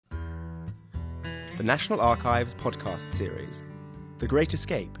the National Archives podcast series, The Great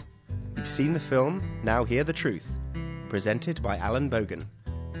Escape. You've seen the film, now hear the truth. Presented by Alan Bogan.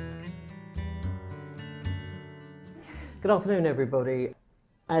 Good afternoon, everybody.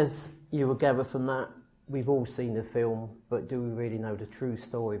 As you will gather from that, we've all seen the film, but do we really know the true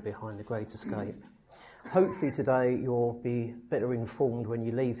story behind The Great Escape? Hopefully today you'll be better informed when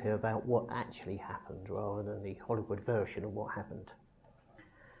you leave here about what actually happened rather than the Hollywood version of what happened.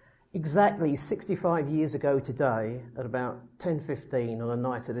 Exactly 65 years ago today, at about 10:15 on the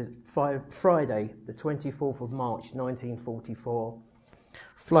night of Friday, the 24th of March 1944,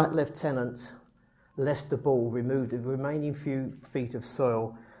 Flight Lieutenant Lester Ball removed the remaining few feet of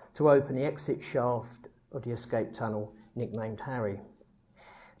soil to open the exit shaft of the escape tunnel, nicknamed Harry.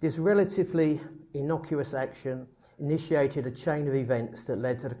 This relatively innocuous action initiated a chain of events that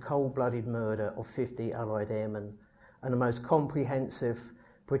led to the cold-blooded murder of 50 Allied airmen and the most comprehensive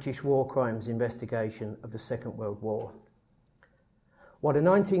British war crimes investigation of the Second World War. While the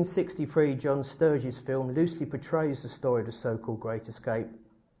 1963 John Sturges film loosely portrays the story of the so-called Great Escape,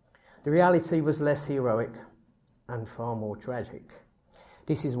 the reality was less heroic and far more tragic.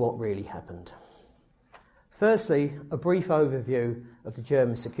 This is what really happened. Firstly, a brief overview of the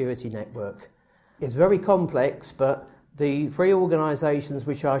German security network. It's very complex, but the three organisations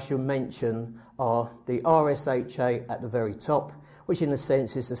which I shall mention are the RSHA at the very top, which in a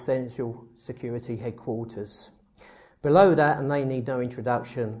sense is the Central Security Headquarters. Below that, and they need no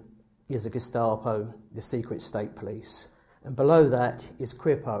introduction, is the Gestapo, the Secret State Police. And below that is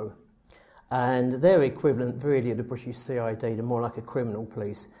Kripo, and their equivalent really of the British CID, they're more like a criminal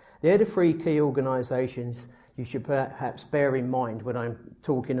police. They're the three key organisations you should perhaps bear in mind when I'm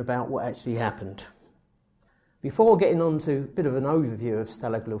talking about what actually happened. Before getting on to a bit of an overview of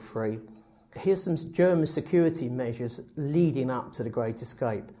Stalag Luft III, here's some German security measures leading up to the Great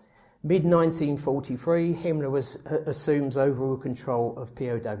Escape. Mid-1943, Himmler assumes overall control of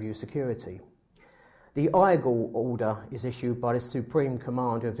POW security. The Eigel order is issued by the Supreme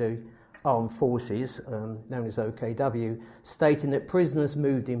Commander of the Armed Forces, known as OKW, stating that prisoners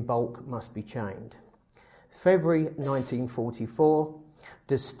moved in bulk must be chained. February 1944,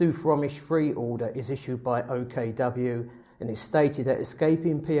 the Stufromisch Free Order is issued by OKW, and it's stated that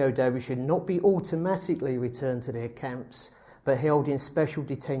escaping POWs should not be automatically returned to their camps, but held in special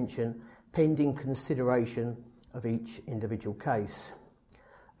detention pending consideration of each individual case.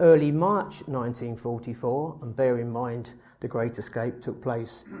 Early March 1944, and bear in mind the Great Escape took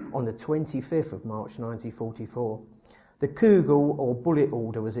place on the 25th of March 1944, the Kugel or Bullet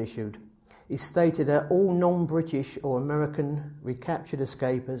Order was issued. It stated that all non-British or American recaptured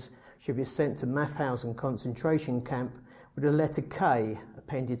escapers should be sent to Mauthausen concentration camp with a letter K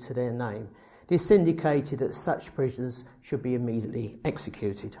appended to their name. This indicated that such prisoners should be immediately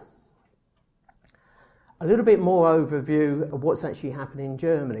executed. A little bit more overview of what's actually happening in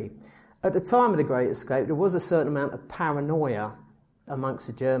Germany. At the time of the Great Escape, there was a certain amount of paranoia amongst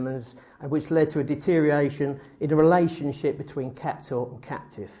the Germans, which led to a deterioration in the relationship between captor and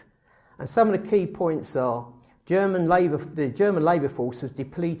captive. And some of the key points are the German labour force was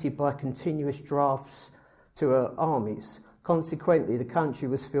depleted by continuous drafts to armies. Consequently, the country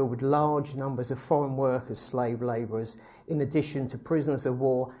was filled with large numbers of foreign workers, slave labourers, in addition to prisoners of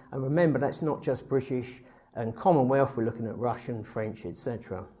war. And remember, that's not just British and Commonwealth, we're looking at Russian, French,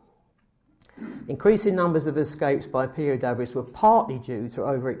 etc. Increasing numbers of escapes by POWs were partly due to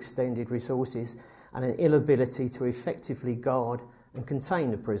overextended resources and an inability to effectively guard and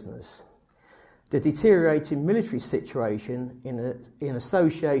contain the prisoners. The deteriorating military situation in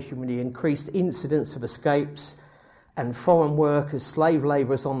association with the increased incidence of escapes and foreign workers, slave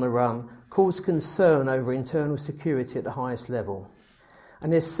labourers on the run, caused concern over internal security at the highest level.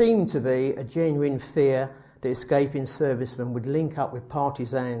 And there seemed to be a genuine fear that escaping servicemen would link up with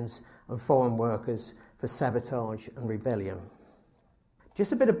partisans and foreign workers for sabotage and rebellion.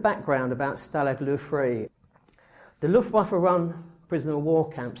 Just a bit of background about Stalag Luft III. The Luftwaffe-run prisoner of war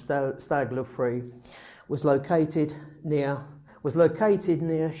camp, Stalag Luft III, was located near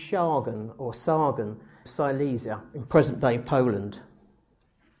Schargen or Sargen, Silesia, in present-day Poland.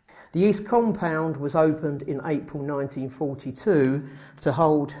 The East Compound was opened in April 1942 to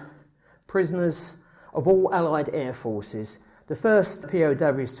hold prisoners of all Allied air forces. The first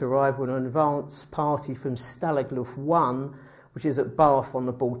POWs to arrive were an advance party from Stalag Luft I, which is at Bath on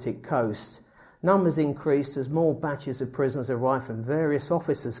the Baltic coast. Numbers increased as more batches of prisoners arrived from various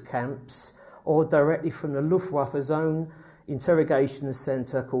officers' camps or directly from the Luftwaffe's own interrogation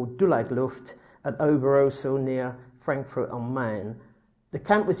centre called Stalag Luft at Oberursel near Frankfurt am Main. The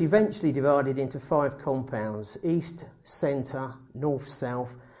camp was eventually divided into 5 compounds, east, centre, north,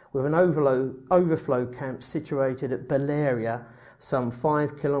 south, with an overflow camp situated at Belaria, some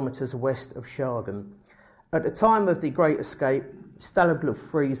 5 kilometres west of Schagen. At the time of the Great Escape, Stalag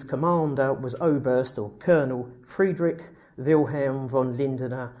Luft III's commander was Oberst or Colonel Friedrich Wilhelm von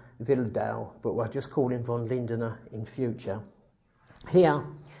Lindener Wildau, but we'll just call him von Lindener in future. Here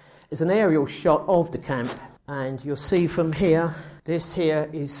is an aerial shot of the camp, and you'll see from here, this here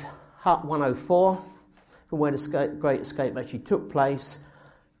is Hut 104, from where the Great Escape actually took place.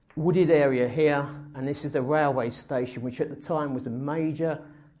 Wooded area here, and this is the railway station, which at the time was a major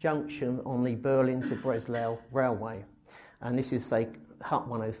junction on the Berlin to Breslau railway. And this is like Hut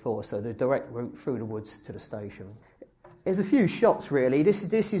 104, so the direct route through the woods to the station. There's a few shots really. This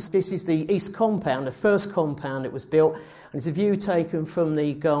is the east compound, the first compound that was built, and it's a view taken from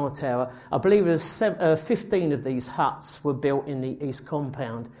the guard tower. I believe 15 of these huts were built in the east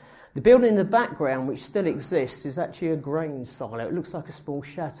compound. The building in the background, which still exists, is actually a grain silo. It looks like a small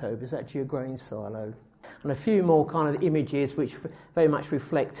chateau, but it's actually a grain silo. And a few more kind of images which very much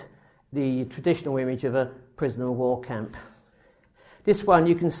reflect the traditional image of a prisoner of war camp. This one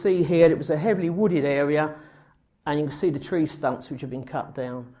you can see here, it was a heavily wooded area, and you can see the tree stumps which have been cut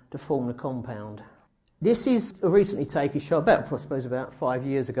down to form the compound. This is a recently taken shot, about 5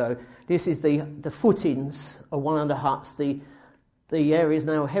 years ago. This is the footings of one of the huts. The area is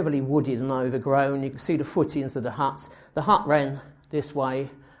now heavily wooded and overgrown. You can see the footings of the huts. The hut ran this way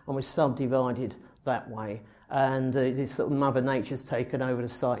and was subdivided that way. And this sort of Mother Nature's taken over the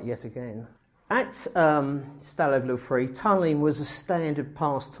site yet again. At Stalag Luft III, tunnelling was a standard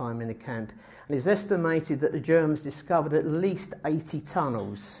pastime in the camp, and it's estimated that the Germans discovered at least 80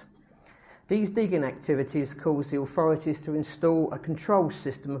 tunnels. These digging activities caused the authorities to install a control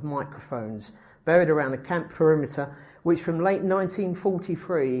system of microphones buried around the camp perimeter, which from late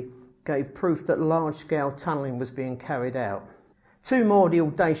 1943 gave proof that large-scale tunnelling was being carried out. Two more of the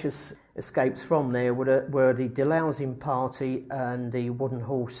audacious escapes from there were the Delousing Party and the Wooden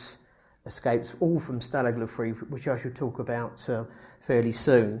Horse escapes, all from Stalag Luft III, which I shall talk about fairly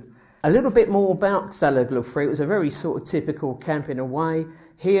soon. A little bit more about Stalag Luft III. It was a very sort of typical camp in a way.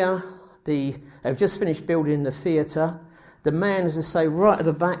 Here, they've just finished building the theatre. The man, as I say, right at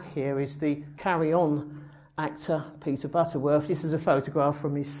the back here is the carry-on actor, Peter Butterworth. This is a photograph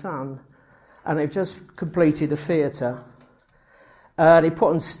from his son, and they've just completed the theatre. They put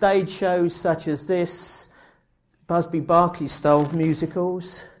on stage shows such as this, Busby Berkeley-style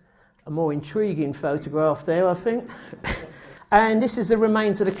musicals. A more intriguing photograph there, I think. And this is the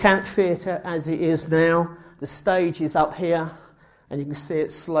remains of the camp theatre as it is now. The stage is up here, and you can see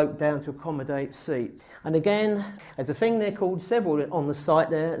it sloped down to accommodate seats. And again, there's a thing they're called, several on the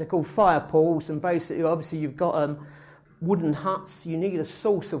site there, they're called fire pools, and basically, obviously, you've got wooden huts. You need a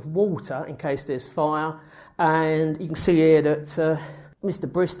source of water in case there's fire, and you can see here that Mr.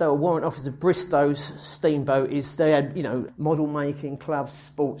 Bristow, Warrant Officer Bristow's steamboat they had, model making clubs,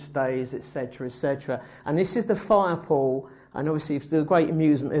 sports days, etc., etc. And this is the fire pool, and obviously it's the great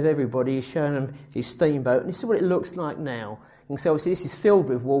amusement of everybody. He's showing them his steamboat, and this is what it looks like now. You can see obviously this is filled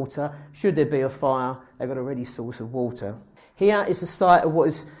with water. Should there be a fire, they've got a ready source of water. Here is the site of what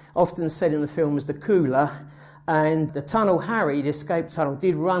is often said in the film as the cooler, and the tunnel Harry, the escape tunnel,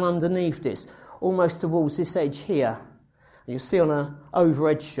 did run underneath this, almost towards this edge here. And you'll see on an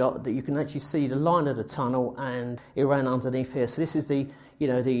overhead shot that you can actually see the line of the tunnel, and it ran underneath here. So this is the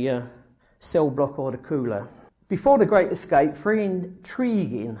cell block or the cooler. Before the Great Escape, three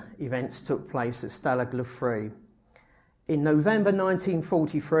intriguing events took place at Stalag Luft III. In November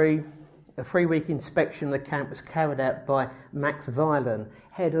 1943, a 3-week inspection of the camp was carried out by Max Weiland,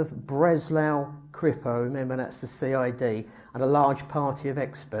 head of Breslau Kripo, remember that's the CID, and a large party of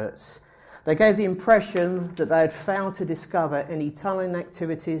experts. They gave the impression that they had failed to discover any tunnelling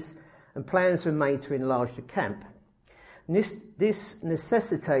activities, and plans were made to enlarge the camp. This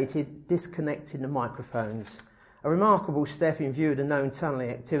necessitated disconnecting the microphones, a remarkable step in view of the known tunnelling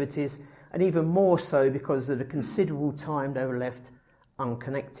activities, and even more so because of the considerable time they were left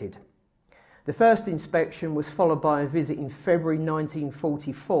unconnected. The first inspection was followed by a visit in February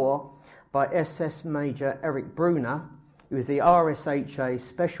 1944 by SS Major Erich Brunner, who was the RSHA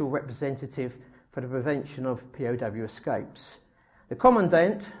Special Representative for the Prevention of POW Escapes. The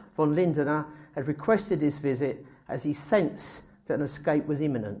Commandant, von Lindener, had requested this visit as he sensed that an escape was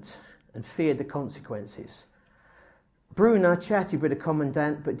imminent and feared the consequences. Brunner chatted with the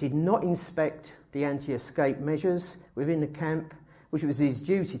Commandant but did not inspect the anti-escape measures within the camp, which was his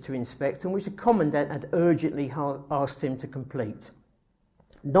duty to inspect and which the Commandant had urgently asked him to complete.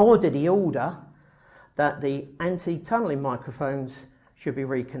 Nor did he order that the anti-tunnelling microphones should be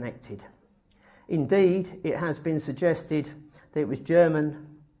reconnected. Indeed, it has been suggested that it was German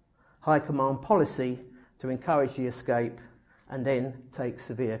High Command policy to encourage the escape and then take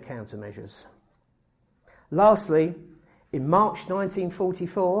severe countermeasures. Lastly, in March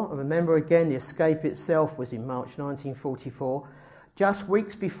 1944, and remember again the escape itself was in March 1944, just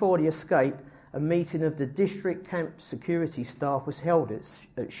weeks before the escape, a meeting of the district camp security staff was held at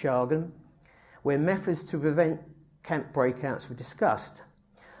Schagen, where methods to prevent camp breakouts were discussed.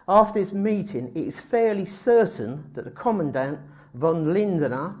 After this meeting, it is fairly certain that the Commandant, von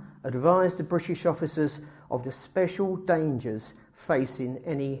Lindener, advised the British officers of the special dangers facing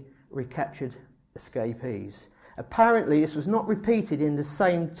any recaptured escapees. Apparently, this was not repeated in the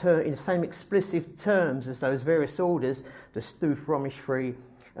same explicit terms as those various orders, the Stuf III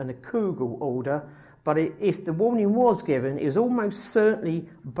and the Kugel order, but if the warning was given, it was almost certainly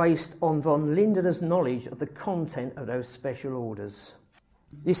based on von Lindener's knowledge of the content of those special orders.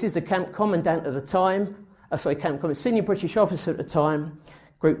 This is the camp commandant at the time, senior British officer at the time,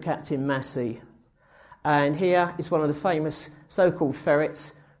 Group Captain Massey. And here is one of the famous so-called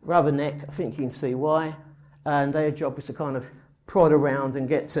ferrets, Rubberneck, I think you can see why, and their job was to kind of prod around and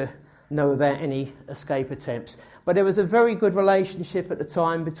get to know about any escape attempts. But there was a very good relationship at the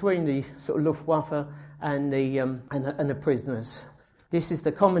time between the sort of Luftwaffe and the prisoners. This is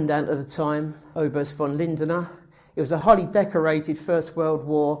the commandant at the time, Oberst von Lindener. He was a highly decorated First World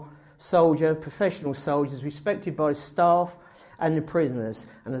War soldier, professional soldiers, respected by his staff and the prisoners.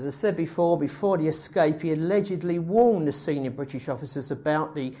 And as I said before the escape, he allegedly warned the senior British officers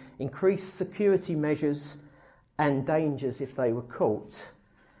about the increased security measures and dangers if they were caught.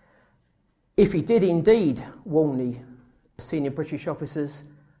 If he did indeed warn the senior British officers,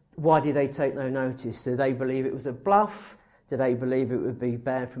 why did they take no notice? Did they believe it was a bluff? Did they believe it would be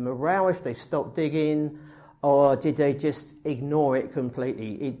bad for morale if they stopped digging? Or did they just ignore it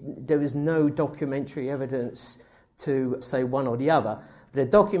completely? There was no documentary evidence to say one or the other. But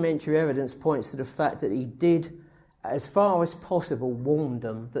the documentary evidence points to the fact that he did, as far as possible, warn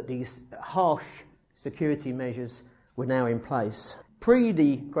them that these harsh security measures were now in place. Pre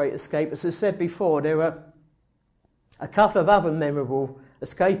the Great Escape, as I said before, there were a couple of other memorable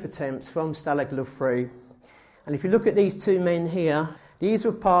escape attempts from Stalag Luft III. And if you look at these two men here, these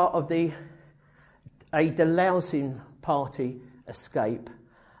were part of a delousing party escape.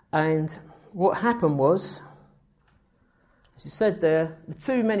 And what happened was, as you said there, the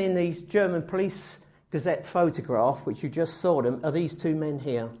two men in the German Police Gazette photograph, which you just saw them, are these two men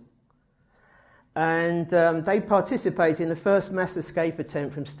here. And they participated in the first mass escape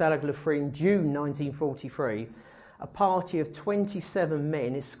attempt from Stalag Luft III in June 1943. A party of 27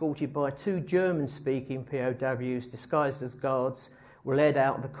 men, escorted by two German-speaking POWs disguised as guards, were led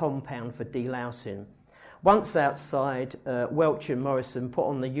out of the compound for delousing. Once outside, Welch and Morrison put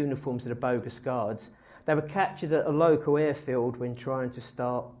on the uniforms of the bogus guards. They were captured at a local airfield when trying to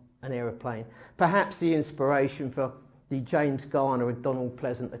start an aeroplane. Perhaps the inspiration for the James Garner and Donald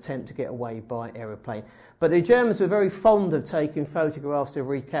Pleasant attempt to get away by aeroplane. But the Germans were very fond of taking photographs of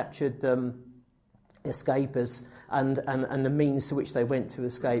recaptured escapers and the means to which they went to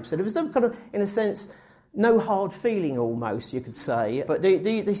escape. So there was some kind of, in a sense, no hard feeling almost, you could say. But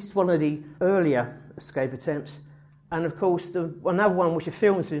this is one of the earlier escape attempts. And of course, another one which a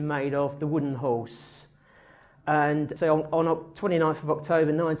film's been made of, The Wooden Horse. And so on 29th of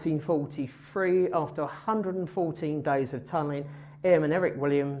October 1943, after 114 days of tunnelling, airmen Eric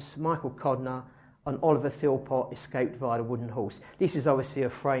Williams, Michael Codner and Oliver Philpott escaped via the Wooden Horse. This is obviously a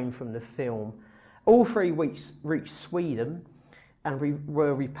frame from the film. All three reached Sweden and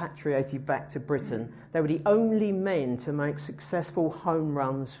were repatriated back to Britain. They were the only men to make successful home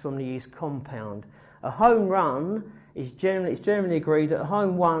runs from the East Compound. A home run it's generally agreed that a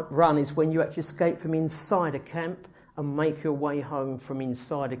home run is when you actually escape from inside a camp and make your way home from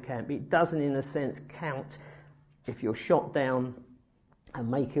inside a camp. It doesn't, in a sense, count if you're shot down and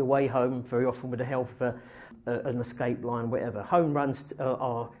make your way home, very often with the help of an escape line, whatever. Home runs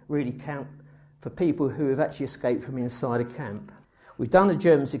are really count for people who have actually escaped from inside a camp. We've done the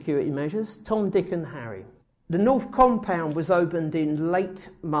German security measures. Tom, Dick and Harry. The North Compound was opened in late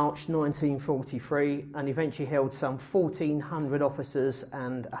March 1943 and eventually held some 1,400 officers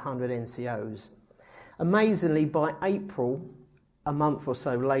and 100 NCOs. Amazingly, by April, a month or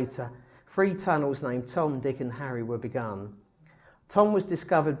so later, 3 tunnels named Tom, Dick and Harry were begun. Tom was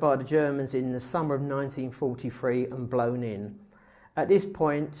discovered by the Germans in the summer of 1943 and blown in. At this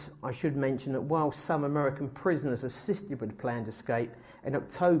point, I should mention that while some American prisoners assisted with the planned escape, in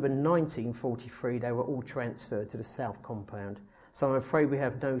October 1943 they were all transferred to the South Compound. So I'm afraid we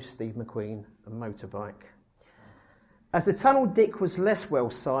have no Steve McQueen, a motorbike. As the tunnel Dick was less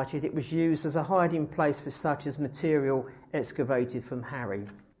well sighted, it was used as a hiding place for such as material excavated from Harry.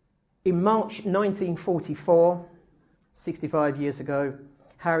 In March 1944, 65 years ago,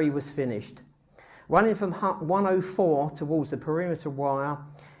 Harry was finished. Running from hut 104 towards the perimeter wire,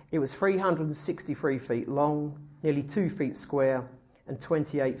 it was 363 feet long, nearly 2 feet square, and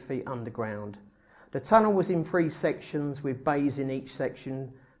 28 feet underground. The tunnel was in 3 sections with bays in each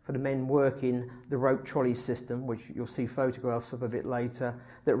section for the men working the rope trolley system, which you'll see photographs of a bit later,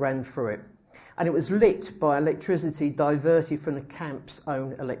 that ran through it. And it was lit by electricity diverted from the camp's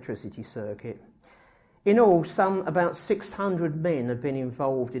own electricity circuit. In all, about 600 men have been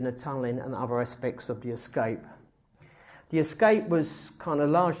involved in the tunnelling and other aspects of the escape. The escape was kind of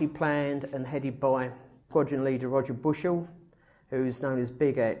largely planned and headed by squadron leader Roger Bushell, who is known as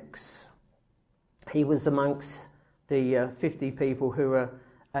Big X. He was amongst the 50 people who were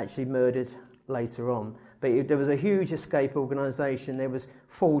actually murdered later on. But there was a huge escape organisation. There was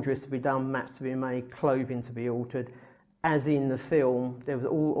forgeries to be done, maps to be made, clothing to be altered. As in the film, there was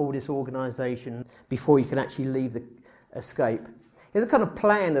all this organisation before you can actually leave the escape. Here's a kind of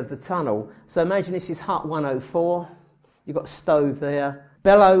plan of the tunnel. So imagine this is hut 104. You've got a stove there,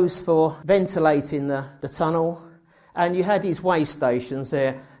 bellows for ventilating the tunnel, and you had these way stations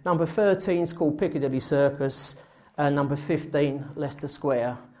there. Number 13 is called Piccadilly Circus, and number 15, Leicester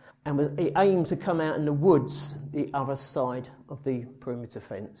Square. And it aimed to come out in the woods, the other side of the perimeter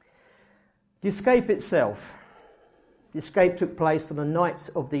fence. The escape itself. The escape took place on the nights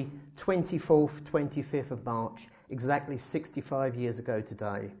of the 24th, 25th of March, exactly 65 years ago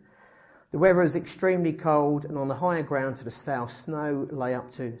today. The weather was extremely cold, and on the higher ground to the south, snow lay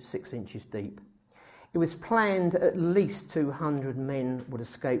up to 6 inches deep. It was planned at least 200 men would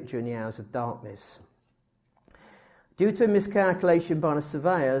escape during the hours of darkness. Due to a miscalculation by the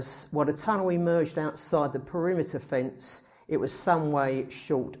surveyors, while the tunnel emerged outside the perimeter fence, it was some way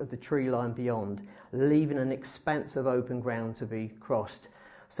short of the tree line beyond, leaving an expanse of open ground to be crossed.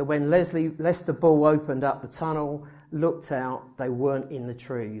 So when Lester Ball opened up the tunnel, looked out, they weren't in the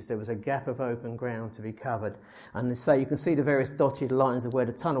trees. There was a gap of open ground to be covered. And so you can see the various dotted lines of where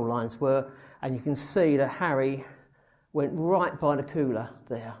the tunnel lines were, and you can see that Harry went right by the cooler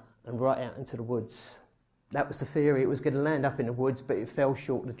there and right out into the woods. That was the theory. It was going to land up in the woods, but it fell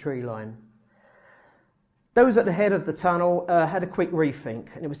short of the tree line. Those at the head of the tunnel had a quick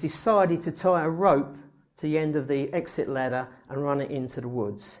rethink, and it was decided to tie a rope to the end of the exit ladder and run it into the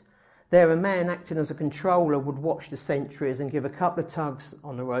woods. There, a man acting as a controller would watch the sentries and give a couple of tugs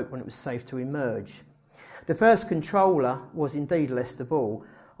on the rope when it was safe to emerge. The first controller was indeed Lester Ball.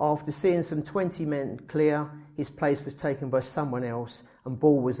 After seeing some 20 men clear, his place was taken by someone else, and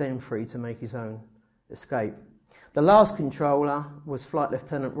Ball was then free to make his own escape. The last controller was Flight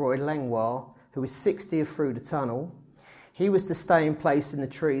Lieutenant Roy Langlois, who was 60th through the tunnel. He was to stay in place in the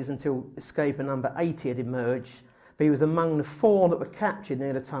trees until escaper number 80 had emerged, but he was among the 4 that were captured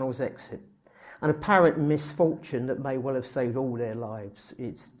near the tunnel's exit. An apparent misfortune that may well have saved all their lives.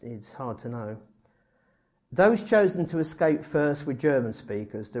 It's hard to know. Those chosen to escape first were German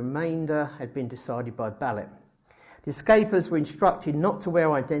speakers. The remainder had been decided by ballot. The escapers were instructed not to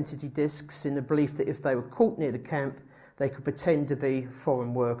wear identity discs in the belief that if they were caught near the camp, they could pretend to be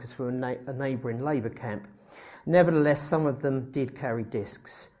foreign workers from a neighbouring Labour camp. Nevertheless, some of them did carry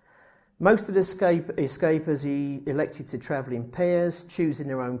discs. Most of the escapers elected to travel in pairs, choosing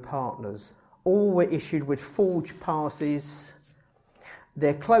their own partners. All were issued with forged passes.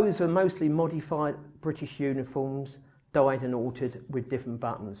 Their clothes were mostly modified British uniforms, dyed and altered with different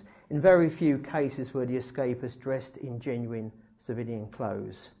buttons. In very few cases were the escapers dressed in genuine civilian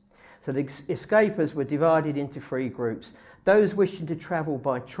clothes. So the escapers were divided into 3 groups. Those wishing to travel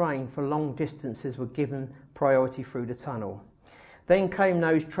by train for long distances were given priority through the tunnel. Then came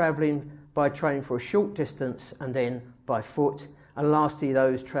those travelling by train for a short distance and then by foot, and lastly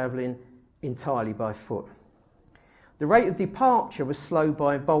those travelling entirely by foot. The rate of departure was slowed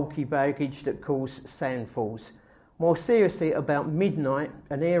by bulky baggage that caused sandfalls. More seriously, about midnight,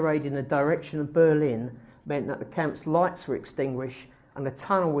 an air raid in the direction of Berlin meant that the camp's lights were extinguished and the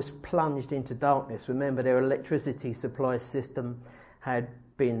tunnel was plunged into darkness. Remember, their electricity supply system had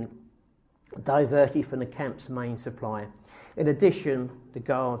been diverted from the camp's main supply. In addition, the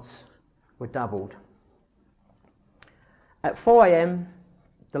guards were doubled. At 4 a.m,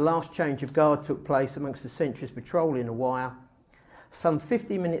 the last change of guard took place amongst the sentries patrolling the wire. Some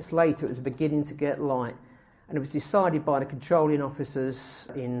 50 minutes later, it was beginning to get light, and it was decided by the controlling officers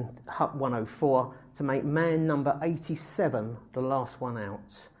in Hut 104 to make man number 87 the last one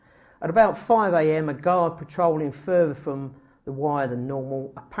out. At about 5 a.m, a guard patrolling further from the wire than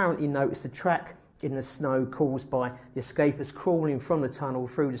normal apparently noticed a track in the snow caused by the escapers crawling from the tunnel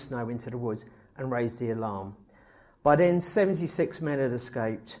through the snow into the woods and raised the alarm. By then, 76 men had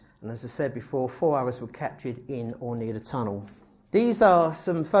escaped, And as I said before, 4 others were captured in or near the tunnel. These are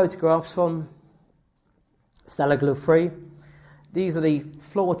some photographs from Stalag Luft III. These are the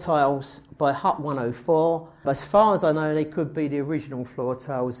floor tiles by Hut 104. As far as I know, they could be the original floor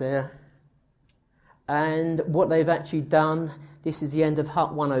tiles there. And what they've actually done, this is the end of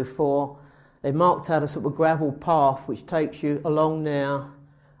Hut 104. They marked out a sort of gravel path which takes you along there,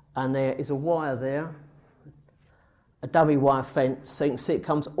 and there is a wire there, a dummy wire fence, so you can see it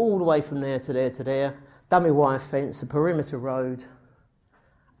comes all the way from there to there to there, dummy wire fence, a perimeter road,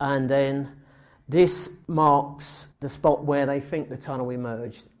 and then this marks the spot where they think the tunnel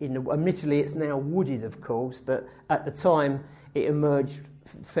emerged. Admittedly, it's now wooded, of course, but at the time it emerged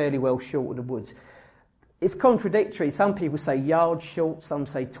fairly well short of the woods. It's contradictory. Some people say yards short, some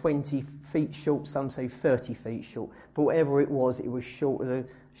say 20 feet short, some say 30 feet short. But whatever it was short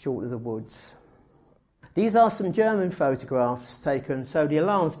of the woods. These are some German photographs taken. So the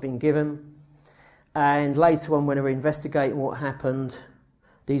alarm's been given, and later on when they were investigating what happened,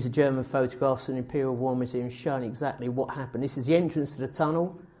 these are German photographs in the Imperial War Museum showing exactly what happened. This is the entrance to the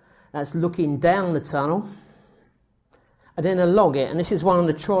tunnel. That's looking down the tunnel, and then along it. And this is one of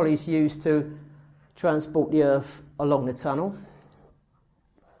the trolleys used to transport the earth along the tunnel.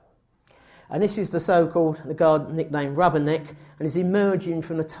 And this is the so-called, the guard nicknamed Rubberneck, and is emerging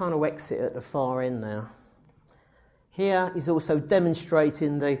from the tunnel exit at the far end now. Here is also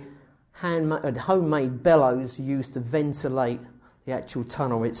demonstrating the homemade bellows used to ventilate the actual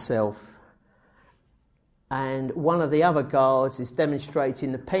tunnel itself. And one of the other guards is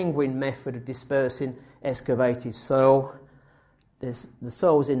demonstrating the penguin method of dispersing excavated soil. The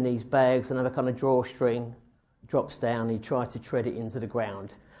soil's in these bags, another kind of drawstring drops down and you try to tread it into the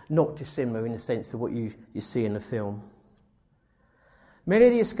ground. Not dissimilar in the sense of what you see in the film. Many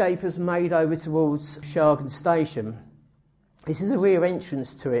of the escapers made over towards Schagen Station. This is a rear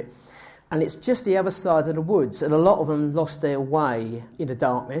entrance to it, and it's just the other side of the woods, and a lot of them lost their way in the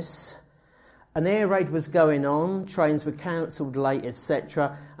darkness. An air raid was going on, trains were cancelled late,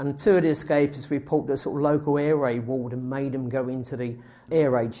 etc. And two of the escapers report that sort of local air raid warden made them go into the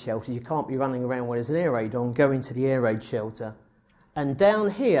air raid shelter. You can't be running around when there's an air raid on, go into the air raid shelter. And down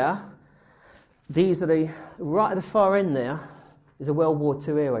here, these are right at the far end there, is a World War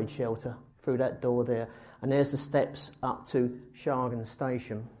II air raid shelter through that door there. And there's the steps up to Schagen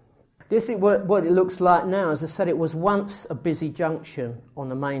Station. This is what it looks like now. As I said, it was once a busy junction on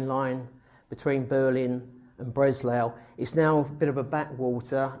the main line between Berlin and Breslau. It's now a bit of a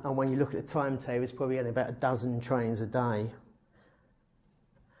backwater, and when you look at the timetable, it's probably only about a dozen trains a day.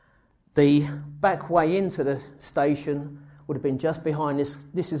 The back way into the station would have been just behind this.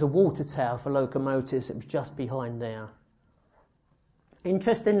 This is a water tower for locomotives. It was just behind there.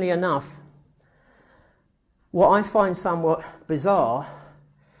 Interestingly enough, what I find somewhat bizarre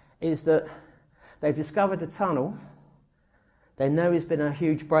is that they've discovered the tunnel. They know there's been a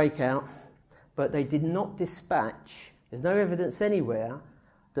huge breakout, but they did not dispatch. There's no evidence anywhere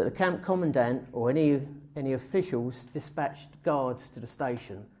that the camp commandant or any officials dispatched guards to the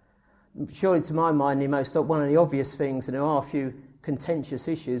station. Surely, to my mind, one of the obvious things, and there are a few contentious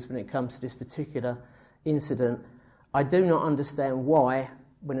issues when it comes to this particular incident. I do not understand why,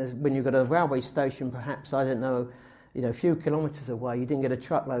 when you've got a railway station, perhaps, I don't know, a few kilometres away, you didn't get a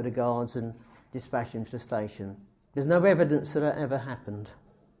truckload of guards and dispatch them to the station. There's no evidence that ever happened.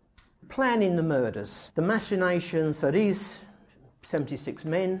 Planning the murders. The machinations, so these 76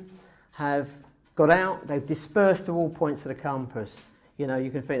 men have got out, they've dispersed to all points of the compass. You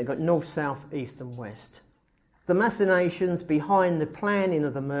can think they've got north, south, east and west. The machinations behind the planning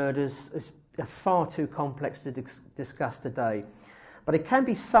of the murders are far too complex to discuss today, but it can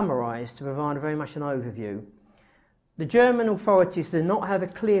be summarised to provide very much an overview. The German authorities did not have a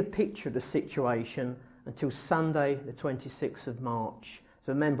clear picture of the situation until Sunday the 26th of March.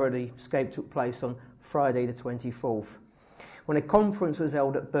 So remember, the escape took place on Friday the 24th, when a conference was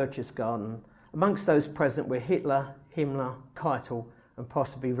held at Berchtesgaden. Amongst those present were Hitler, Himmler, Keitel and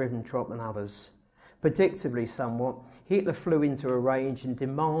possibly Ribbentrop and others. Predictably somewhat, Hitler flew into a rage and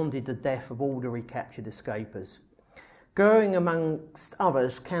demanded the death of all the recaptured escapers. Goering, amongst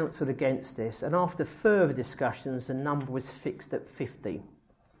others, counselled against this, and after further discussions the number was fixed at 50.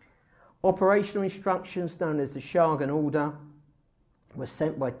 Operational instructions, known as the Schagen Order, were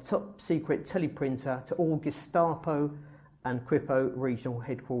sent by top-secret teleprinter to all Gestapo and Kripo regional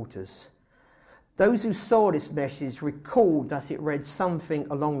headquarters. Those who saw this message recalled that it read something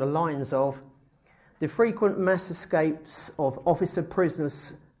along the lines of, "The frequent mass escapes of officer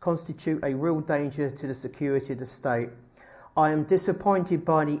prisoners constitute a real danger to the security of the state. I am disappointed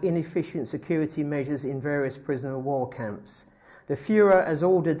by the inefficient security measures in various prisoner of war camps. The Führer has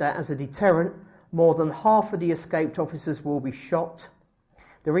ordered that as a deterrent, more than half of the escaped officers will be shot.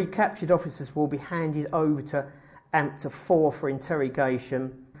 The recaptured officers will be handed over to Amt 4 for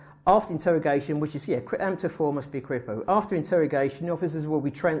interrogation. After interrogation, which is, Amt 4 must be Kripo. After interrogation, the officers will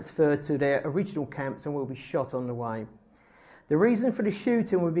be transferred to their original camps and will be shot on the way. The reason for the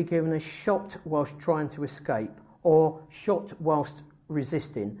shooting will be given as shot whilst trying to escape or shot whilst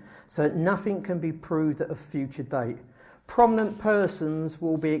resisting, so that nothing can be proved at a future date. Prominent persons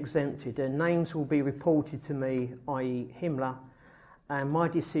will be exempted. Their names will be reported to me, i.e. Himmler, and my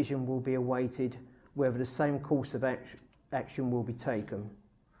decision will be awaited whether the same course of action will be taken.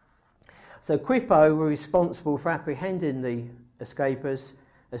 So Kripo were responsible for apprehending the escapers.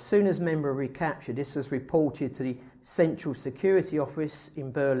 As soon as men were recaptured, this was reported to the Central Security Office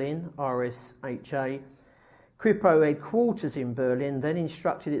in Berlin, RSHA. Kripo headquarters in Berlin then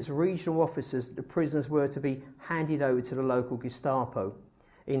instructed its regional officers that the prisoners were to be handed over to the local Gestapo.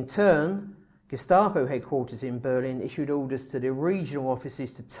 In turn, Gestapo headquarters in Berlin issued orders to the regional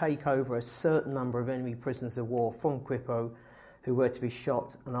offices to take over a certain number of enemy prisoners of war from Kripo, who were to be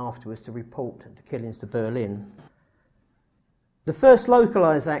shot and afterwards to report the killings to Berlin. The first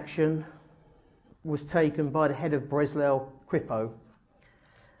localised action was taken by the head of Breslau Kripo,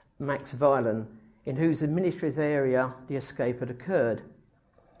 Max Weiland, in whose administrative area the escape had occurred.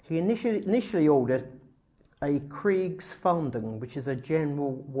 He initially ordered a Kriegsfahndung, which is a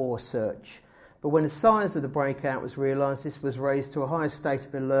general war search, but when the size of the breakout was realised, this was raised to a higher state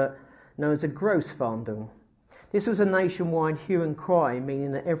of alert known as a Grossfahndung. This was a nationwide hue and cry,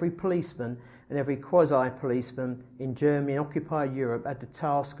 meaning that every policeman and every quasi-policeman in Germany and occupied Europe had the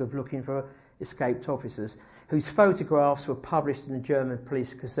task of looking for escaped officers, whose photographs were published in the German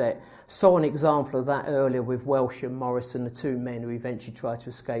Police Gazette. Saw an example of that earlier with Welsh and Morrison, the two men who eventually tried to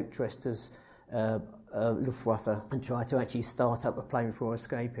escape dressed as Luftwaffe and tried to actually start up a plane before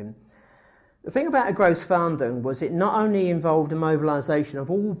escaping. The thing about a Grossfahndung was it not only involved the mobilisation of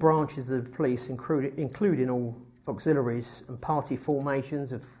all branches of the police, including all auxiliaries and party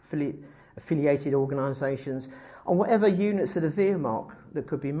formations of affiliated organisations, and whatever units of the Wehrmacht that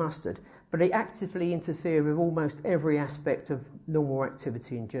could be mustered, but they actively interfered with almost every aspect of normal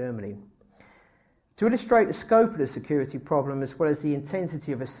activity in Germany. To illustrate the scope of the security problem as well as the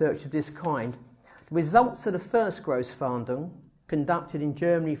intensity of a search of this kind, the results of the first Grossfahndung, conducted in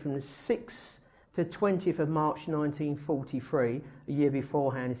Germany from the 6th to 20th of March 1943, a year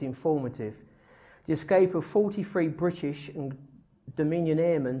beforehand, is informative. The escape of 43 British and Dominion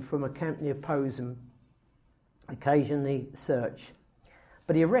airmen from a camp near Posen occasioned the search.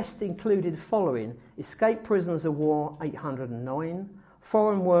 But the arrests included the following: escaped prisoners of war 809,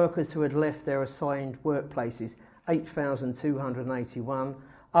 foreign workers who had left their assigned workplaces 8,281,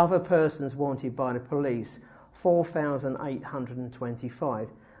 other persons wanted by the police 4,825,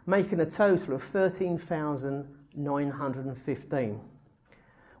 making a total of 13,915.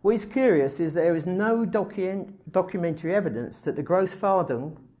 What is curious is that there is no documentary evidence that the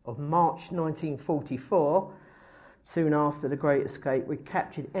Grossfahndung of March 1944, soon after the Great Escape,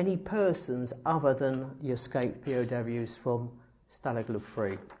 recaptured any persons other than the escaped POWs from Stalag Luft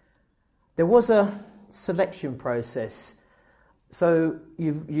III. There was a selection process. So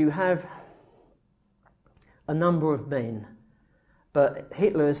you have a number of men, but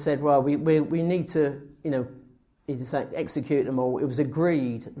Hitler said, well, we need to, execute them all. It was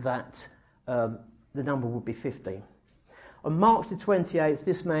agreed that the number would be 50. On March the 28th,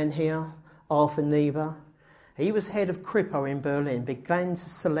 this man here, Arthur Niebuhr, he was head of Kripo in Berlin, began to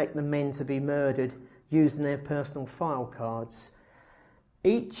select the men to be murdered using their personal file cards.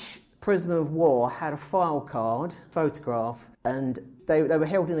 Each prisoner of war had a file card, photograph, and they were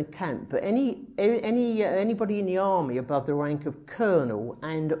held in a camp. But anybody in the army above the rank of colonel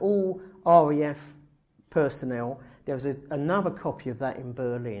and all RAF personnel, there was another copy of that in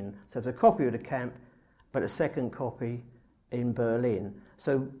Berlin. So there's a copy of the camp, but a second copy in Berlin.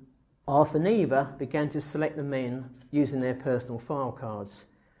 So Arthur Niebuhr began to select the men using their personal file cards.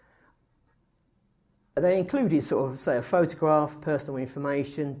 They included a photograph, personal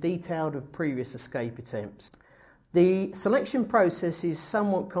information, detailed of previous escape attempts. The selection process is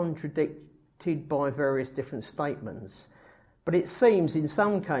somewhat contradicted by various different statements, but it seems in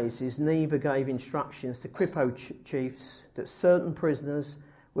some cases Niebuhr gave instructions to Kripo chiefs that certain prisoners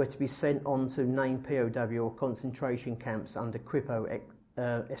were to be sent on to named POW or concentration camps under Kripo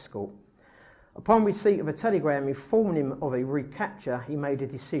escort. Upon receipt of a telegram informing him of a recapture, he made a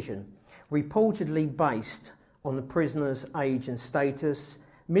decision, reportedly based on the prisoner's age and status.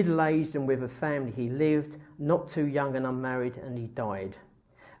 Middle-aged and with a family he lived, not too young and unmarried, and he died.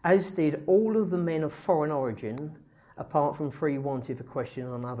 As did all of the men of foreign origin, apart from 3 wanted for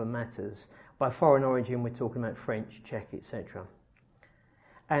questioning on other matters. By foreign origin, we're talking about French, Czech, etc.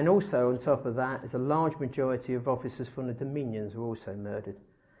 And also, on top of that, there's a large majority of officers from the Dominions were also murdered.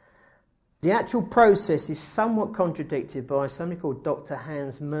 The actual process is somewhat contradicted by somebody called Dr.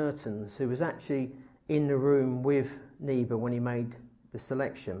 Hans Mertens, who was actually in the room with Niebuhr when he made the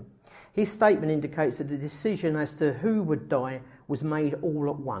selection. His statement indicates that the decision as to who would die was made all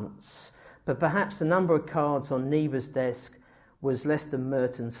at once, but perhaps the number of cards on Niebuhr's desk was less than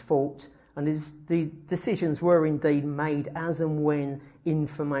Mertens' fault, and the decisions were indeed made as and when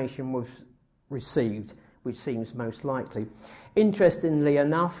information was received, which seems most likely. Interestingly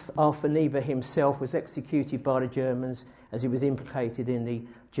enough, Arthur Niebuhr himself was executed by the Germans as he was implicated in the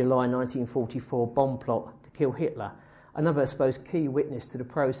July 1944 bomb plot to kill Hitler. Another, I suppose, key witness to the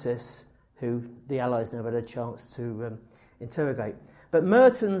process who the Allies never had a chance to interrogate. But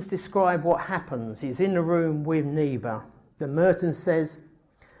Mertens described what happens. He's in the room with Niebuhr. And Mertens says,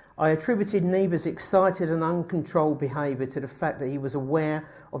 "I attributed Niebuhr's excited and uncontrolled behaviour to the fact that he was aware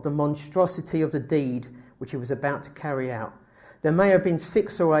of the monstrosity of the deed which he was about to carry out. There may have been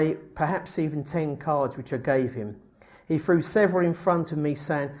 6 or 8, perhaps even 10 cards which I gave him. He threw several in front of me,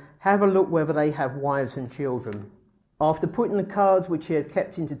 saying, 'Have a look whether they have wives and children.' After putting the cards which he had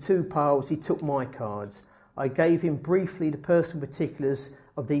kept into 2 piles, he took my cards. I gave him briefly the personal particulars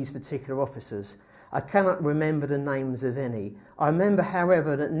of these particular officers. I cannot remember the names of any. I remember,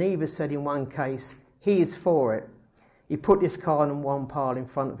 however, that Niebuhr said in one case, 'He is for it.' He put this card in one pile in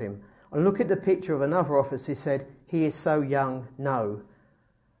front of him. On look at the picture of another officer, he said, 'He is so young, no.'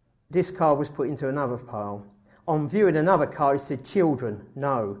 This card was put into another pile. On viewing another card, he said, 'Children,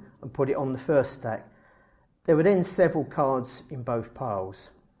 no,' and put it on the first stack. There were then several cards in both piles.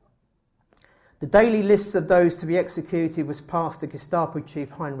 The daily lists of those to be executed was passed to Gestapo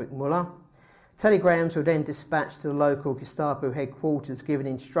Chief Heinrich Müller. Telegrams were then dispatched to the local Gestapo headquarters giving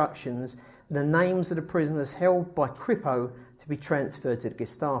instructions and the names of the prisoners held by Kripo to be transferred to the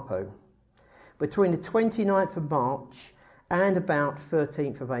Gestapo. Between the 29th of March and about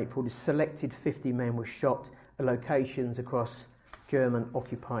 13th of April, the selected 50 men were shot at locations across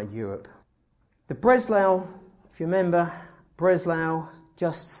German-occupied Europe. The Breslau, if you remember, Breslau,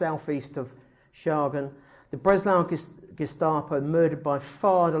 just southeast of Schargen, the Breslau Gestapo murdered by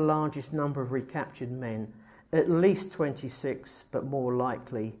far the largest number of recaptured men, at least 26, but more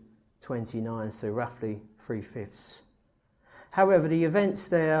likely 29, so roughly 3/5. However, the events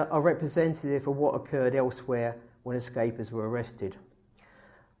there are representative of what occurred elsewhere when escapers were arrested.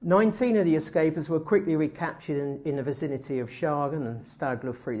 19 of the escapers were quickly recaptured in the vicinity of Schargen and Stalag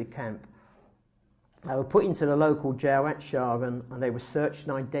Luft III camp. They were put into the local jail at Schargen and they were searched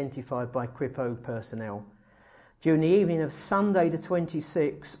and identified by Kripo personnel. During the evening of Sunday the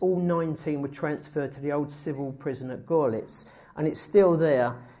 26th, all 19 were transferred to the old civil prison at Görlitz, and it's still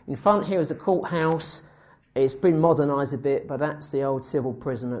there. In front here is a courthouse. It's been modernised a bit, but that's the old civil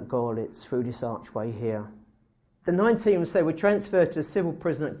prison at Görlitz through this archway here. The 19 were transferred to the civil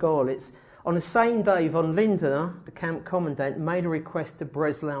prison at Görlitz. On the same day, von Lindner, the camp commandant, made a request to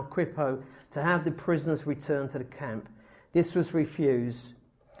Breslau Kripo to have the prisoners returned to the camp. This was refused.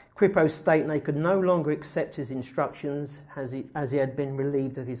 Kripo stated they could no longer accept his instructions as he had been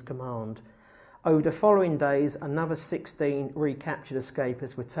relieved of his command. Over the following days, another 16 recaptured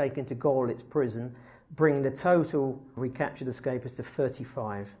escapers were taken to Görlitz prison, bringing the total recaptured escapers to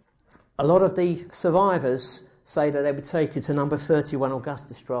 35. A lot of the survivors say that they were taken to number 31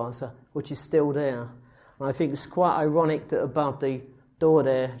 Augustenstrasse, which is still there. And I think it's quite ironic that above the door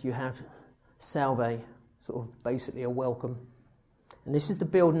there you have Salve, sort of basically a welcome. And this is the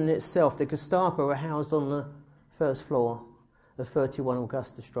building itself. The Gestapo are housed on the first floor of 31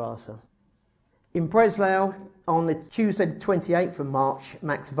 Augustenstrasse. In Breslau, on the Tuesday the 28th of March,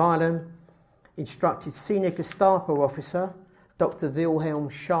 Max Weiland instructed senior Gestapo officer Dr. Wilhelm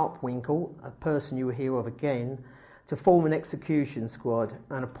Sharpwinkel, a person you will hear of again, to form an execution squad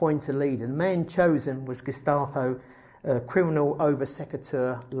and appoint a leader. The man chosen was Gestapo Criminal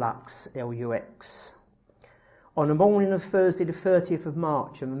Obersecretär Lux, L-U-X. On the morning of Thursday the 30th of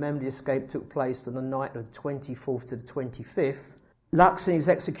March, and remember the escape took place on the night of the 24th to the 25th, Lux and his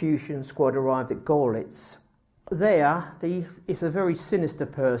execution squad arrived at Görlitz. There, it's a very sinister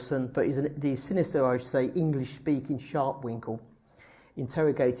person, but the sinister, I should say, English-speaking Sharpwinkel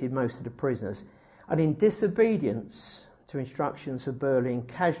interrogated most of the prisoners, and in disobedience to instructions of Berlin,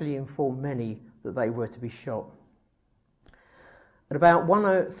 casually informed many that they were to be shot. At about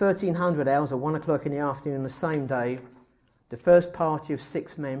 1300 hours, or 1 o'clock in the afternoon the same day, the first party of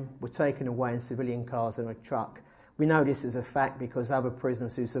 6 men were taken away in civilian cars in a truck, We know this as a fact because other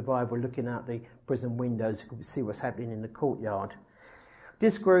prisoners who survived were looking out the prison windows to see what's happening in the courtyard.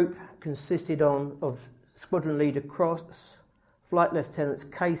 This group consisted of Squadron Leader Cross, Flight Lieutenants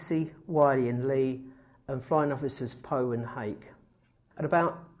Casey, Wiley and Lee, and Flying Officers Poe and Hake. At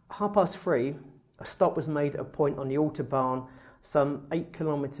about 3:30, a stop was made at a point on the Autobahn some 8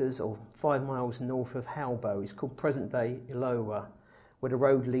 kilometres or 5 miles north of Halbo. It's called present-day Ilowa, where the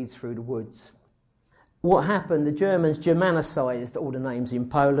road leads through the woods. What happened, the Germans Germanicised all the names in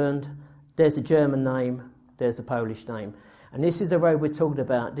Poland. There's the German name, there's the Polish name. And this is the road we're talking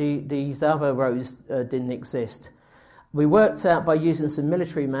about. These other roads didn't exist. We worked out by using some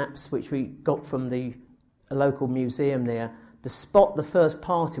military maps, which we got from the local museum there, to spot the first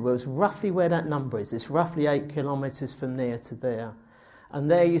party was roughly where that number is. It's roughly 8 kilometres from there to there. And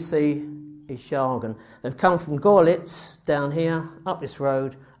there you see is Schargen. They've come from Gorlitz down here, up this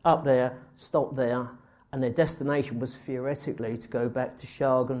road, up there, stopped there, and their destination was theoretically to go back to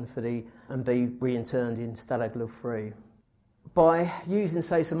Schargen and be re-interned in Stalag Luft III. By using,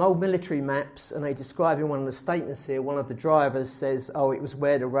 say, some old military maps, and they describe in one of the statements here, one of the drivers says, oh, it was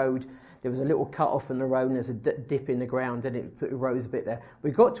where the road, there was a little cut off in the road and there's a dip in the ground and it rose a bit there.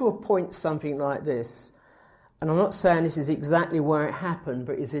 We got to a point something like this, and I'm not saying this is exactly where it happened,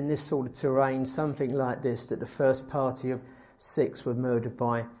 but it's in this sort of terrain, something like this, that the first party of 6 were murdered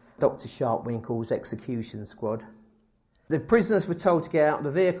by Dr. Sharpwinkle's execution squad. The prisoners were told to get out of the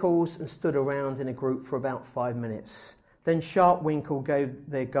vehicles and stood around in a group for about 5 minutes. Then Sharpwinkle gave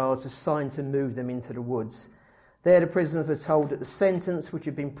their guards a sign to move them into the woods. There the prisoners were told that the sentence, which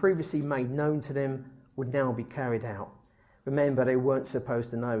had been previously made known to them, would now be carried out. Remember, they weren't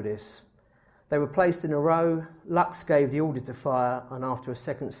supposed to know this. They were placed in a row, Lux gave the order to fire, and after a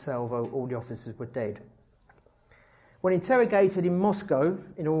second salvo, all the officers were dead. When interrogated in Moscow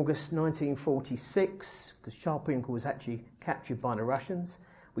in August 1946, because Sharpwinkle was actually captured by the Russians,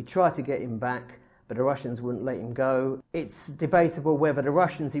 we tried to get him back, but the Russians wouldn't let him go. It's debatable whether the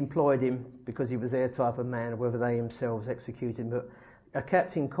Russians employed him because he was their type of man, or whether they themselves executed him, but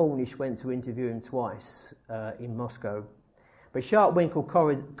Captain Cornish went to interview him twice in Moscow. But Sharpwinkle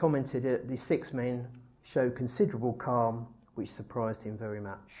commented that the 6 men showed considerable calm, which surprised him very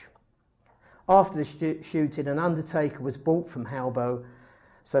much. After the shooting, an undertaker was brought from Halbo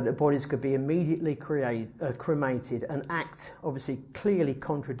so that the bodies could be immediately cremated, an act obviously clearly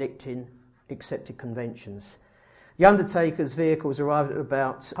contradicting accepted conventions. The undertaker's vehicles arrived at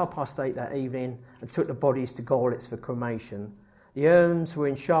about 8:30 that evening and took the bodies to Gorlitz for cremation. The urns were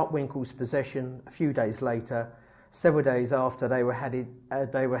in Sharpwinkle's possession a few days later. Several days after, they were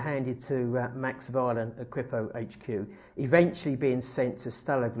handed to Max Weiland at Kripo HQ, eventually being sent to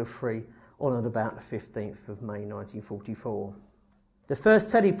Stalag Luft III on about the 15th of May 1944. The first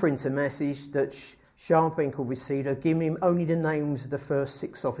teleprinter message that Sharpwinkle received had given him only the names of the first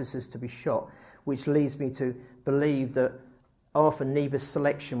 6 officers to be shot, which leads me to believe that Arthur Niebuhr's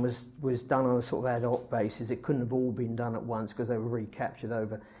selection was done on a sort of ad hoc basis. It couldn't have all been done at once because they were recaptured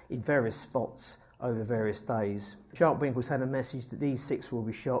in various spots over various days. Sharpwinkle's had a message that these 6 will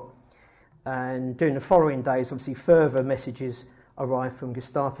be shot, and during the following days, obviously, further messages arrived from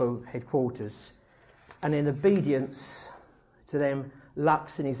Gestapo headquarters, and in obedience to them,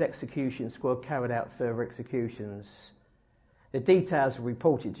 Lux and his execution squad carried out further executions. The details were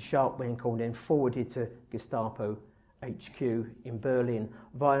reported to Sharpwinkle and then forwarded to Gestapo HQ in Berlin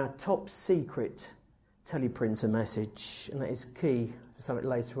via a top secret teleprinter message, and that is key for something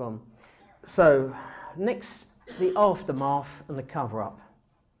later on. So, next, the aftermath and the cover-up.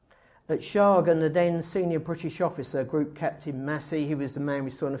 At Schargen, the then senior British officer, Group Captain Massey, who was the man we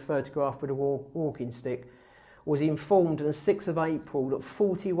saw in the photograph with a walking stick, was informed on the 6th of April that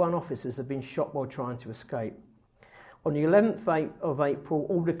 41 officers had been shot while trying to escape. On the 11th of April,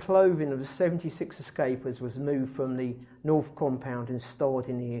 all the clothing of the 76 escapers was moved from the north compound and stored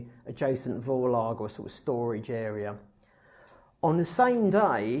in the adjacent Vorlag, or sort of storage area. On the same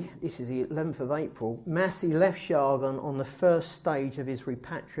day, this is the 11th of April, Massey left Schargen on the first stage of his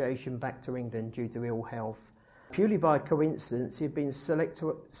repatriation back to England due to ill health. Purely by coincidence, he had been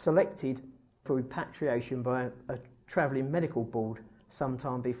selected for repatriation by a travelling medical board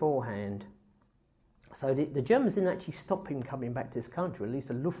sometime beforehand. So the Germans didn't actually stop him coming back to this country, at least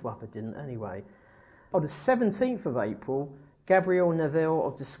the Luftwaffe didn't anyway. On the 17th of April, Gabriel Neville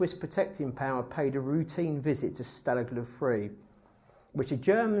of the Swiss Protecting Power paid a routine visit to Stalag Luft III, which the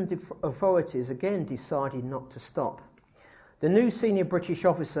German authorities again decided not to stop. The new senior British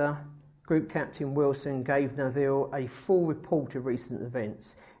officer, Group Captain Wilson, gave Neville a full report of recent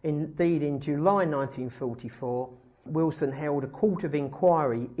events. Indeed, in July 1944, Wilson held a court of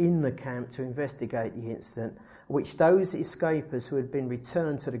inquiry in the camp to investigate the incident, which those escapers who had been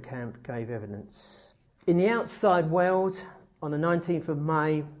returned to the camp gave evidence. In the outside world, on the 19th of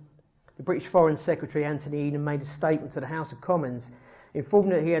May, the British Foreign Secretary Anthony Eden made a statement to the House of Commons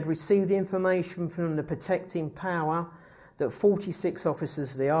informing that he had received information from the protecting power that 46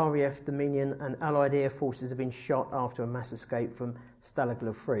 officers of the RAF, Dominion and Allied Air Forces had been shot after a mass escape from Stalag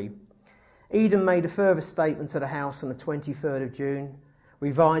Luft III. Eden made a further statement to the House on the 23rd of June,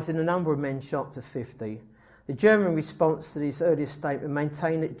 revising the number of men shot to 50. The German response to this earlier statement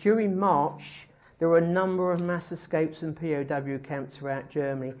maintained that during March there were a number of mass escapes from POW camps throughout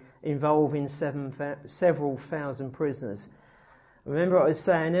Germany involving several thousand prisoners. Remember what I was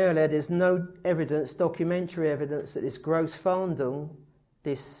saying earlier, there's no evidence, documentary evidence, that this Großfahndung,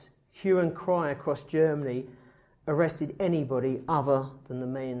 this hue and cry across Germany, arrested anybody other than the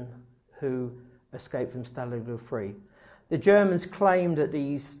men who escaped from Stalag Luft III. The Germans claimed that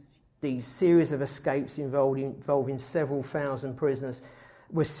these series of escapes involving several thousand prisoners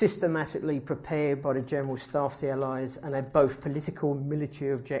were systematically prepared by the General Staff, the Allies, and had both political and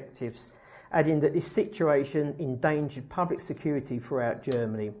military objectives, adding that this situation endangered public security throughout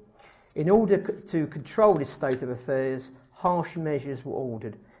Germany. In order to control this state of affairs, harsh measures were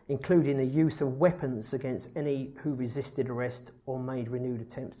ordered, including the use of weapons against any who resisted arrest or made renewed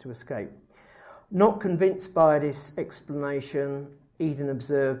attempts to escape. Not convinced by this explanation, Eden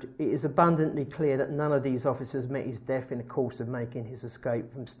observed, "It is abundantly clear that none of these officers met his death in the course of making his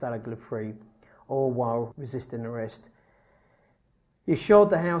escape from Stalag Luft III or while resisting arrest." He assured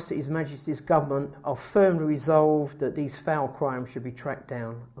the House that His Majesty's government are firmly resolved that these foul crimes should be tracked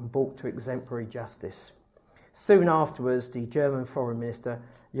down and brought to exemplary justice. Soon afterwards, the German Foreign Minister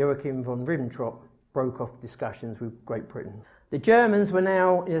Joachim von Ribbentrop broke off discussions with Great Britain. The Germans were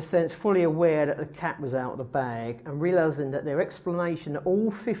now, in a sense, fully aware that the cat was out of the bag, and realising that their explanation that all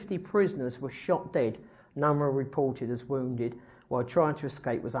 50 prisoners were shot dead, none were reported as wounded, while trying to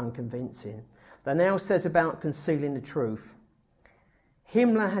escape was unconvincing. They now set about concealing the truth.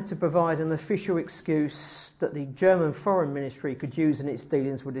 Himmler had to provide an official excuse that the German Foreign Ministry could use in its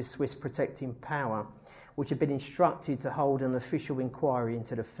dealings with the Swiss protecting power, which had been instructed to hold an official inquiry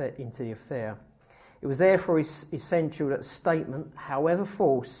into the affair. It was therefore essential that a statement, however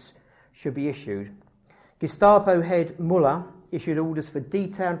false, should be issued. Gestapo head Müller issued orders for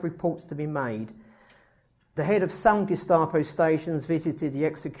detailed reports to be made. The head of some Gestapo stations visited the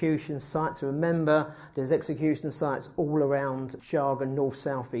execution sites. Remember, there's execution sites all around Schargen, north,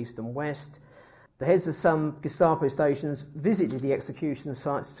 south, east and west. The heads of some Gestapo stations visited the execution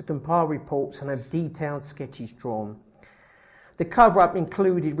sites to compile reports and have detailed sketches drawn. The cover-up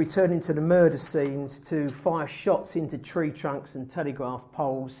included returning to the murder scenes to fire shots into tree trunks and telegraph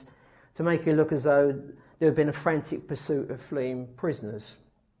poles to make it look as though there had been a frantic pursuit of fleeing prisoners.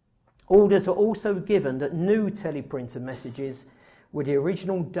 Orders were also given that new teleprinter messages with the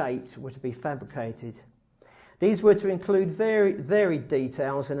original date were to be fabricated. These were to include varied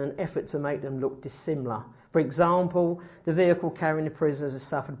details in an effort to make them look dissimilar. For example, the vehicle carrying the prisoners had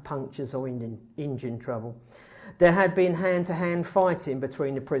suffered punctures or engine trouble. There had been hand-to-hand fighting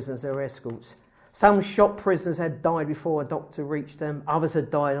between the prisoners and their escorts. Some shot prisoners had died before a doctor reached them, others had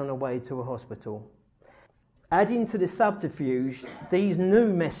died on the way to a hospital. Adding to the subterfuge, these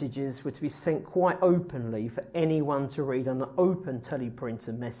new messages were to be sent quite openly for anyone to read on an open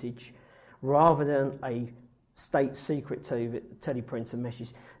teleprinter message rather than a state secret teleprinter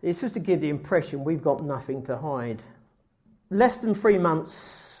message. This was to give the impression we've got nothing to hide. Less than 3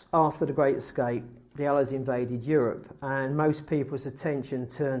 months after the Great Escape, the Allies invaded Europe, and most people's attention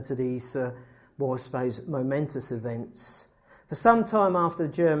turned to these more, I suppose, momentous events. For some time after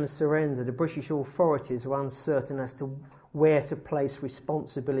the German surrender, the British authorities were uncertain as to where to place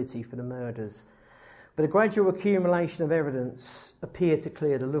responsibility for the murders. But a gradual accumulation of evidence appeared to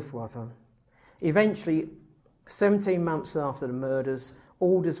clear the Luftwaffe. Eventually, 17 months after the murders,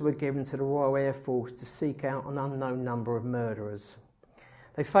 orders were given to the Royal Air Force to seek out an unknown number of murderers.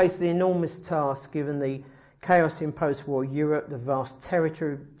 They faced the enormous task given the chaos in post-war Europe, the vast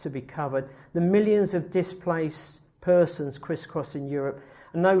territory to be covered, the millions of displaced persons crisscrossing Europe,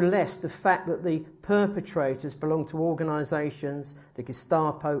 and no less the fact that the perpetrators belonged to organisations, the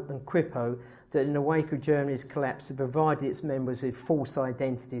Gestapo and Kripo, that in the wake of Germany's collapse had provided its members with false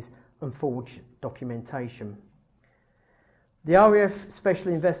identities and forged documentation. The RAF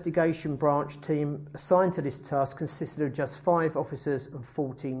Special Investigation Branch team assigned to this task consisted of just 5 officers and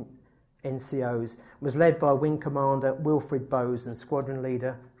 14 NCOs, and was led by Wing Commander Wilfred Bowes and Squadron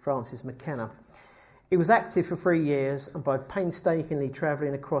Leader Francis McKenna. It was active for 3 years, and by painstakingly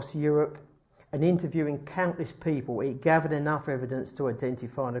travelling across Europe and interviewing countless people, it gathered enough evidence to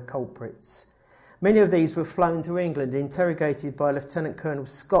identify the culprits. Many of these were flown to England, interrogated by Lieutenant Colonel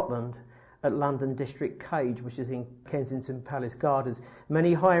Scotland at London District Cage, which is in Kensington Palace Gardens.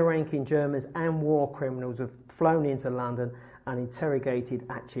 Many high-ranking Germans and war criminals were flown into London and interrogated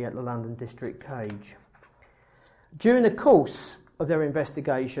actually at the London District Cage. During the course of their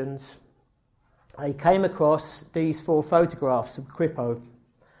investigations, they came across these 4 photographs of Kripo.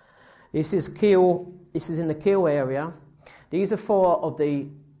 This is in the Kiel area. These are 4 of the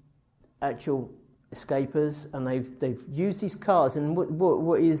actual escapers, and they've used these cars. And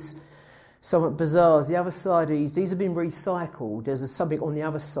what is somewhat bizarre is the other side. These have been recycled. There's something on the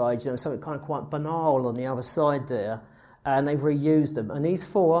other side, something kind of quite banal on the other side there, and they've reused them. And these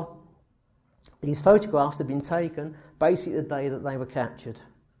photographs have been taken basically the day that they were captured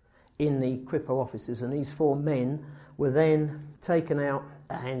in the Kripo offices, and these 4 men were then taken out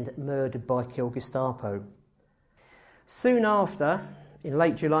and murdered by Kiel Gestapo. Soon after, in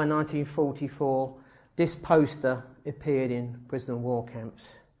late July 1944, this poster appeared in prison and war camps.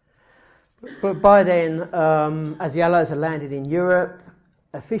 But by then, as the Allies had landed in Europe,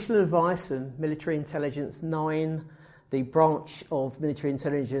 official advice from Military Intelligence 9, the branch of military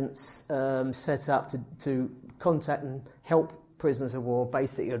intelligence set up to contact and help prisoners of war,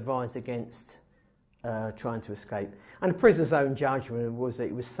 basically advised against trying to escape. And the prisoner's own judgment was that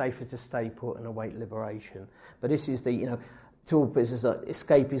it was safer to stay put and await liberation. But this is to all prisoners,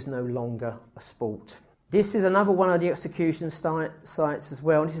 escape is no longer a sport. This is another one of the execution sites as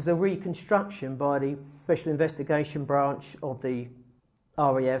well. This is a reconstruction by the Special Investigation Branch of the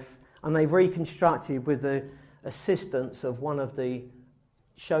RAF, and they've reconstructed with the assistance of one of the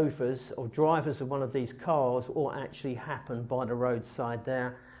chauffeurs or drivers of one of these cars what actually happened by the roadside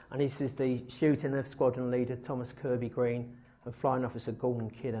there. And this is the shooting of squadron leader Thomas Kirby Green and flying officer Gordon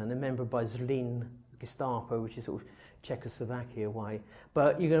Kidder, and they're remembered by Zlin Gestapo, which is sort of Czechoslovakia way.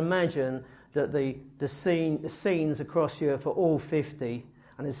 But you can imagine that the scenes across Europe for all 50,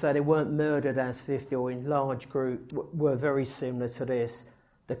 and they say they weren't murdered as 50 or in large groups, were very similar to this.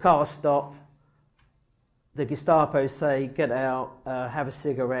 The cars stop, the Gestapo say, get out, have a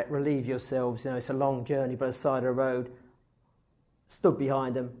cigarette, relieve yourselves, it's a long journey by the side of the road. Stood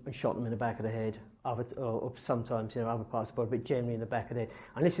behind them and shot them in the back of the head, or sometimes other parts of the body, but generally in the back of the head.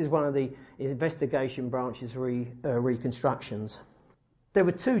 And this is one of the investigation branch's reconstructions. There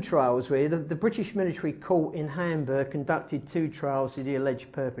were 2 trials really. The British military court in Hamburg conducted 2 trials of the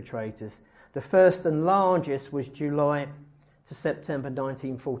alleged perpetrators. The first and largest was July to September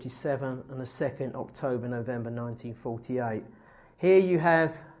 1947, and the second October-November 1948. Here you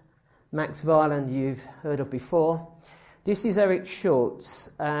have Max Weiland, you've heard of before. This is Eric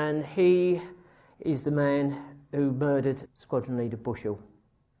Schultz, and he is the man who murdered squadron leader Bushell.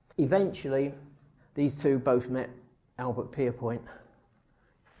 Eventually, these 2 both met Albert Pierpoint.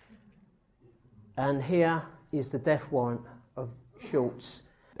 And here is the death warrant of Schultz.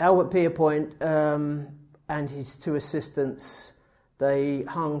 Albert Pierpoint and his 2 assistants, they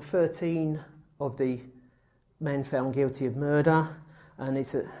hung 13 of the men found guilty of murder, and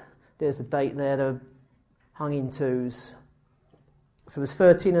there's the date there, they were hung in 2s. So there's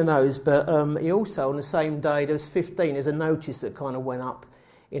 13 of those, but he also, on the same day, there was 15. There's a notice that kind of went up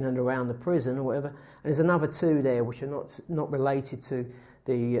in and around the prison or whatever, and there's another 2 there which are not related to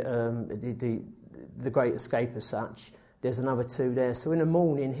the Great Escape as such. There's another 2 there. So in the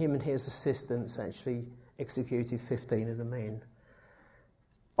morning, him and his assistants actually executed 15 of the men.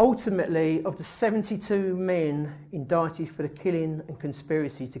 Ultimately, of the 72 men indicted for the killing and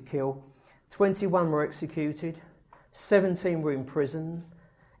conspiracy to kill, 21 were executed, 17 were imprisoned,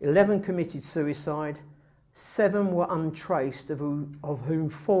 11 committed suicide, 7 were untraced, of whom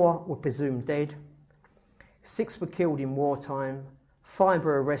 4 were presumed dead, 6 were killed in wartime, 5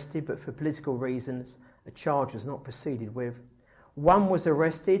 were arrested, but for political reasons a charge was not proceeded with. 1 was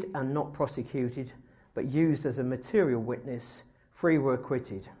arrested and not prosecuted, but used as a material witness. 3 were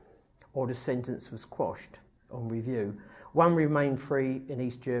acquitted, or the sentence was quashed on review. 1 remained free in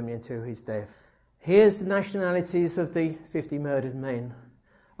East Germany until his death. Here's the nationalities of the 50 murdered men.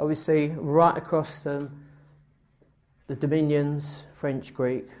 Obviously, right across the Dominions, French,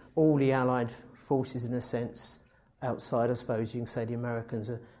 Greek, all the Allied forces in a sense. Outside, I suppose you can say the Americans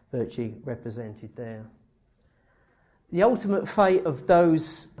are virtually represented there. The ultimate fate of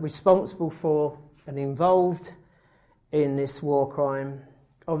those responsible for and involved in this war crime,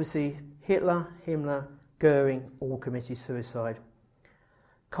 obviously Hitler, Himmler, Goering all committed suicide.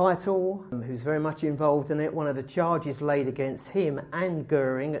 Keitel, who's very much involved in it, one of the charges laid against him and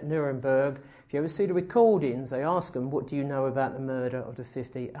Goering at Nuremberg, if you ever see the recordings, they ask him, what do you know about the murder of the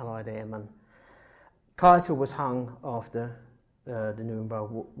 50 Allied airmen? Keitel was hung after the Nuremberg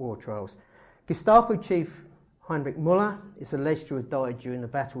war trials. Gestapo chief Heinrich Müller is alleged to have died during the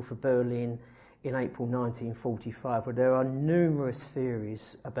battle for Berlin in April 1945, but there are numerous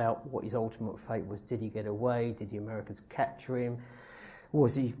theories about what his ultimate fate was. Did he get away? Did the Americans capture him?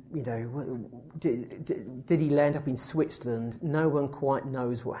 Was he, did he land up in Switzerland? No one quite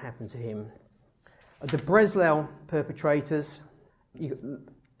knows what happened to him. The Breslau perpetrators,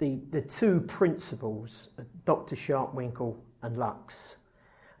 the two principals, Dr. Sharpwinkle and Lux.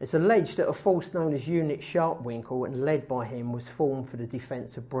 It's alleged that a force known as Unit Sharpwinkle and led by him was formed for the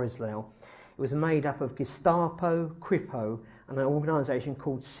defence of Breslau. It was made up of Gestapo, Kripo, and an organisation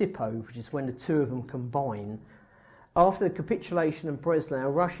called SIPO, which is when the two of them combine. After the capitulation of Breslau,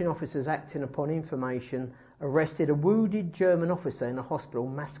 Russian officers acting upon information arrested a wounded German officer in a hospital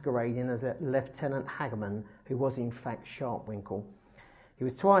masquerading as a Lieutenant Hagemann, who was in fact Sharpwinkle. He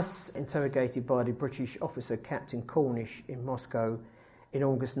was twice interrogated by the British officer Captain Cornish in Moscow in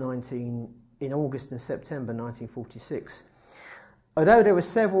August and September 1946. Although there were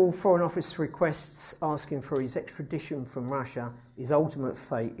several Foreign Office requests asking for his extradition from Russia, his ultimate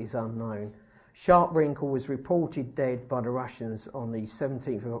fate is unknown. Sharpwinkle was reported dead by the Russians on the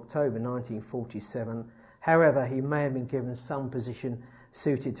 17th of October 1947. However, he may have been given some position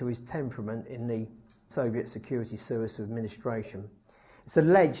suited to his temperament in the Soviet Security Service administration. It's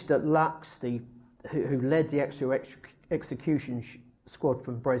alleged that Lux, who led the execution squad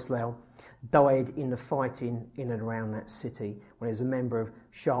from Breslau, died in the fighting in and around that city when he was a member of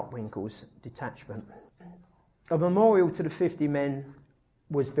Sharpwinkle's detachment. A memorial to the 50 men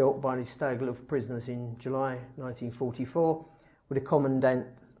was built by the Stalag Luft prisoners in July 1944 with the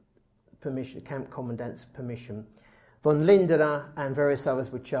camp commandant's permission. Von Lindener and various others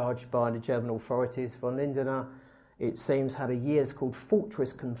were charged by the German authorities. Von Lindener, it seems, had a year's called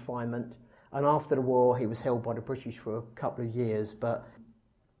fortress confinement, and after the war he was held by the British for a couple of years, but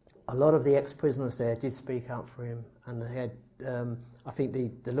a lot of the ex-prisoners there did speak up for him, and they had, I think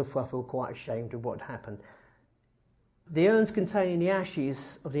the Luftwaffe were quite ashamed of what had happened. The urns containing the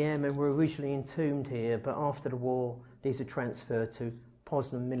ashes of the airmen were originally entombed here, but after the war these were transferred to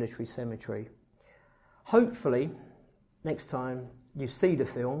Poznan Military Cemetery. Hopefully, next time you see the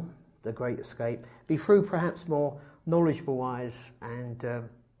film, The Great Escape, be through perhaps more knowledgeable eyes and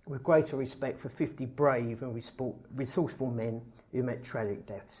with greater respect for 50 brave and resourceful men who met tragic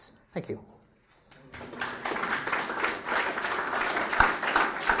deaths. Thank you.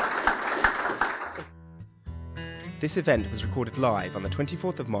 This event was recorded live on the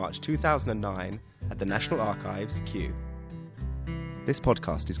 24th of March 2009 at the National Archives, Kew. This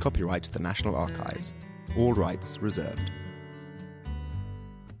podcast is copyright to the National Archives. All rights reserved.